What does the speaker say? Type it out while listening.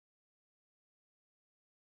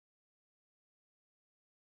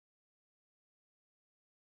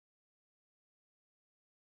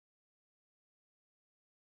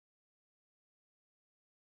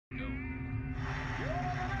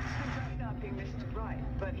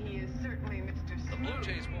but he is certainly Mr. The Blue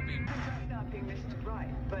Jays will be stopping Mr.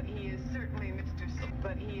 Right, but he is certainly Mr.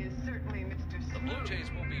 But he is certainly Mr. The Blue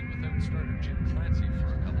Jays will be without starter Jim Clancy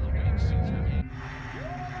for a couple of weeks.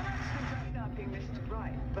 Stopping Mr.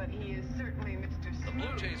 Right, but he is certainly Mr. The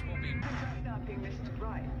Blue Jays will be stopping Mr.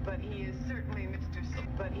 Right, but he is certainly Mr.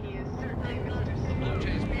 But he is certainly Mr. The Blue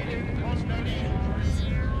Jays will be without starter Jim Clancy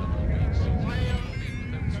for a couple of weeks. Will be without starter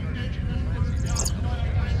Jim Clancy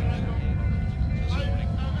for a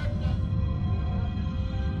couple of weeks.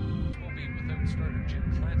 Will be without starter Jim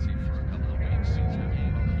Clancy for a couple of weeks.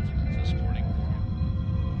 Sporting.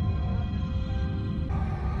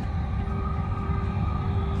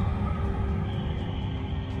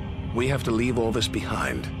 We have to leave all this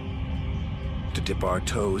behind, to dip our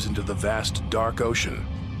toes into the vast, dark ocean.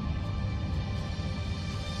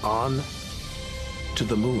 On to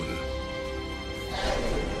the moon.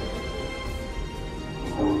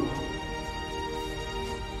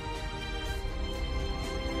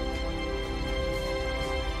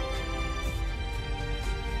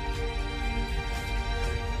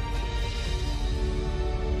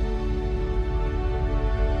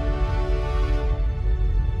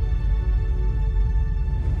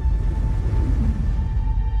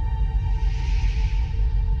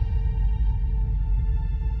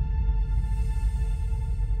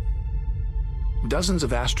 Dozens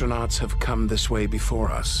of astronauts have come this way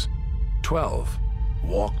before us. 12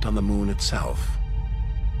 walked on the moon itself.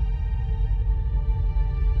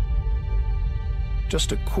 Just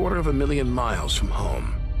 250,000 miles from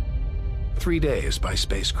home. 3 days by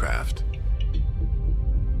spacecraft.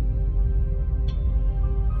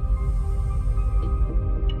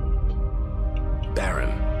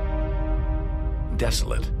 Barren.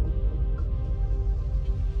 Desolate.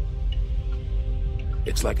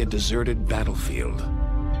 It's like a deserted battlefield,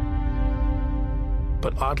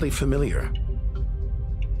 but oddly familiar.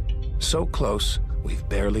 So close, we've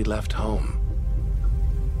barely left home.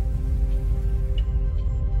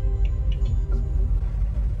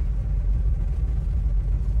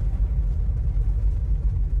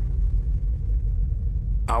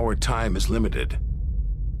 Our time is limited.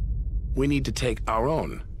 We need to take our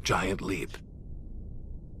own giant leap.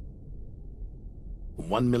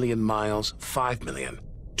 1 million miles, 5 million,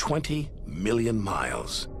 20 million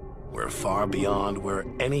miles. We're far beyond where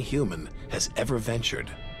any human has ever ventured.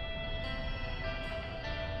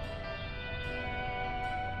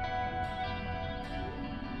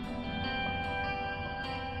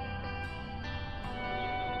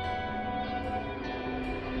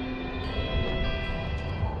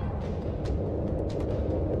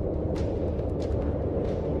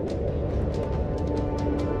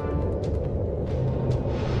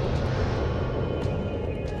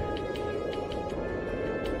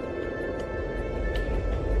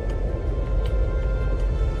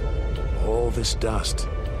 This dust,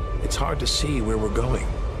 it's hard to see where we're going.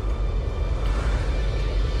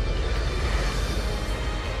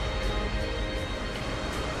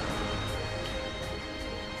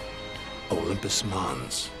 Olympus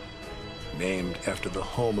Mons, named after the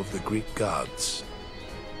home of the Greek gods,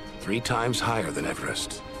 3 times higher than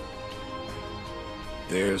Everest.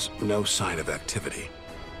 There's no sign of activity.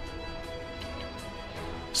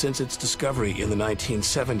 Since its discovery in the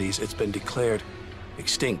 1970s, it's been declared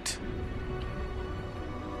extinct.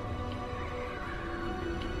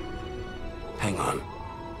 Hang on.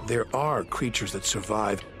 There are creatures that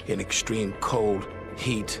survive in extreme cold,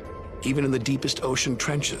 heat, even in the deepest ocean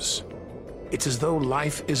trenches. It's as though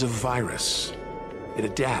life is a virus. It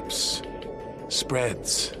adapts,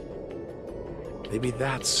 spreads. Maybe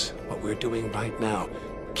that's what we're doing right now,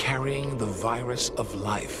 carrying the virus of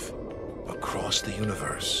life across the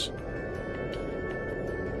universe.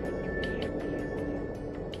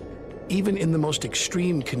 Even in the most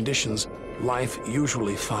extreme conditions, life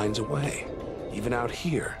usually finds a way. Even out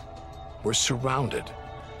here, we're surrounded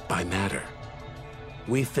by matter.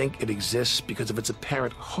 We think it exists because of its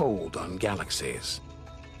apparent hold on galaxies,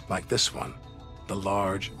 like this one, the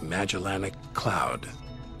Large Magellanic Cloud.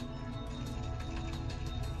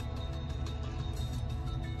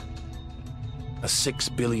 A 6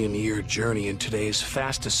 billion-year journey in today's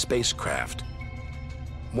fastest spacecraft,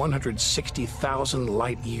 160,000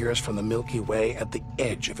 light years from the Milky Way at the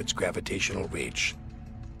edge of its gravitational reach.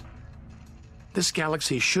 This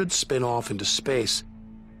galaxy should spin off into space,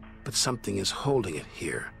 but something is holding it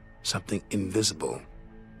here, something invisible,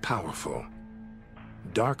 powerful.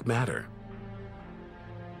 Dark matter.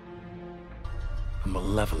 A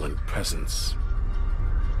malevolent presence.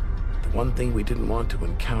 The one thing we didn't want to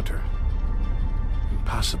encounter.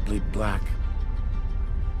 Impossibly black,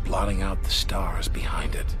 blotting out the stars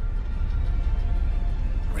behind it.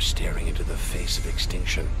 We're staring into the face of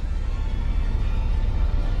extinction.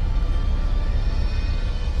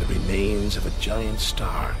 The remains of a giant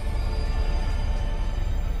star.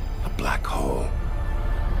 A black hole.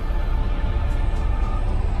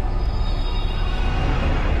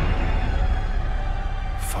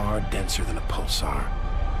 Far denser than a pulsar.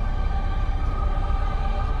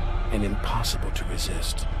 And impossible to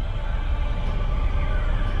resist.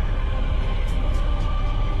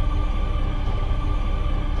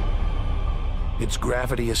 Its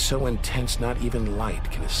gravity is so intense not even light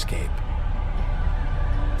can escape.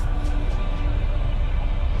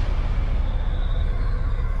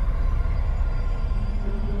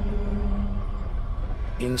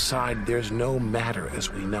 Inside, there's no matter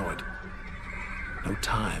as we know it. No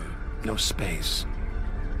time, no space.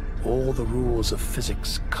 All the rules of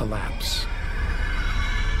physics collapse.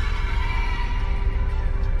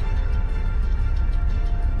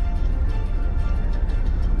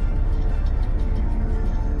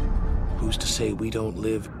 Who's to say we don't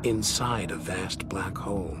live inside a vast black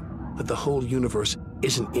hole? That the whole universe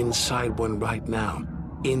isn't inside one right now,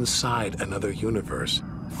 inside another universe.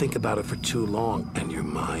 Think about it for too long and your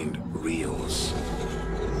mind reels.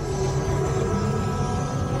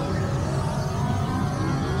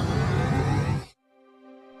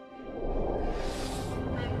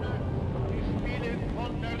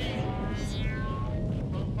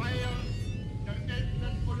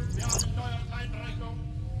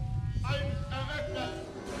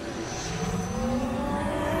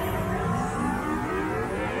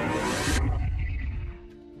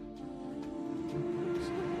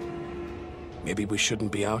 Maybe we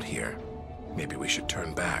shouldn't be out here. Maybe we should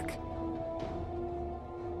turn back.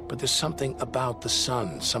 But there's something about the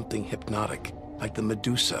sun, something hypnotic, like the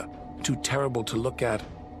Medusa, too terrible to look at,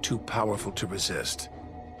 too powerful to resist.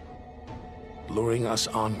 Luring us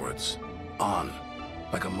onwards, on,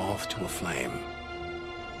 like a moth to a flame.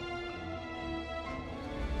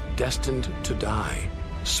 Destined to die,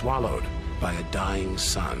 swallowed by a dying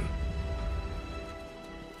sun.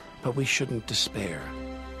 But we shouldn't despair.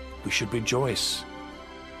 We should rejoice.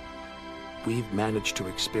 We've managed to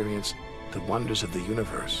experience the wonders of the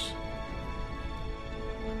universe.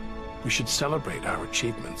 We should celebrate our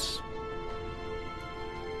achievements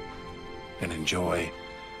and enjoy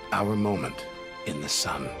our moment in the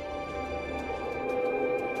sun.